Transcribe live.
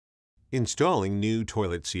Installing new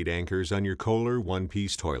toilet seat anchors on your KOHLER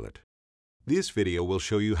one-piece toilet. This video will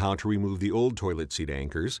show you how to remove the old toilet seat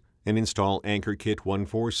anchors and install Anchor Kit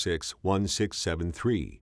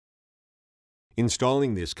 1461673.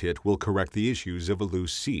 Installing this kit will correct the issues of a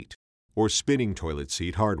loose seat or spinning toilet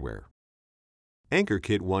seat hardware. Anchor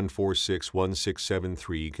Kit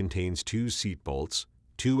 1461673 contains 2 seat bolts,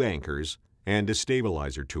 2 anchors, and a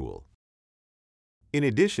stabilizer tool. In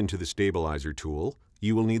addition to the stabilizer tool,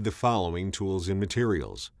 you will need the following tools and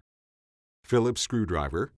materials: Phillips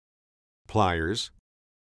screwdriver, pliers,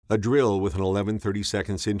 a drill with an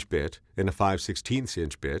 11/32 inch bit and a 5/16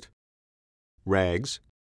 inch bit, rags,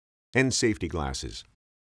 and safety glasses.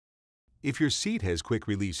 If your seat has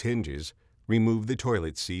quick-release hinges, remove the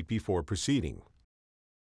toilet seat before proceeding.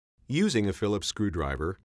 Using a Phillips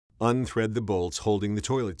screwdriver, unthread the bolts holding the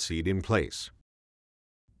toilet seat in place.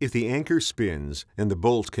 If the anchor spins and the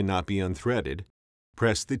bolt cannot be unthreaded,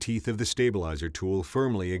 press the teeth of the stabilizer tool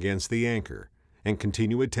firmly against the anchor and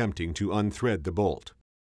continue attempting to unthread the bolt.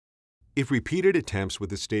 If repeated attempts with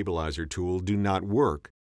the stabilizer tool do not work,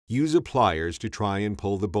 use a pliers to try and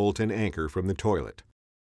pull the bolt and anchor from the toilet.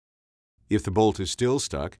 If the bolt is still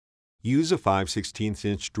stuck, use a 5/16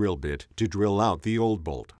 inch drill bit to drill out the old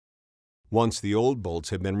bolt. Once the old bolts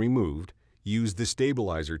have been removed, use the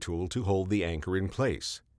stabilizer tool to hold the anchor in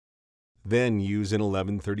place. Then use an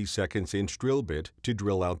 11/32 inch drill bit to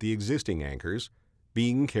drill out the existing anchors,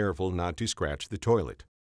 being careful not to scratch the toilet.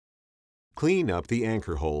 Clean up the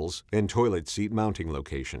anchor holes and toilet seat mounting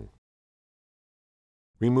location.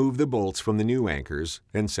 Remove the bolts from the new anchors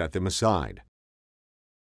and set them aside.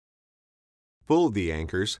 Fold the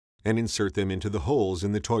anchors and insert them into the holes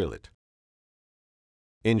in the toilet.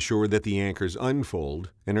 Ensure that the anchors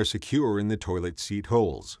unfold and are secure in the toilet seat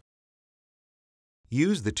holes.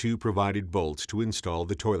 Use the 2 provided bolts to install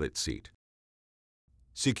the toilet seat.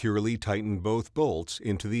 Securely tighten both bolts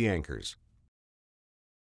into the anchors.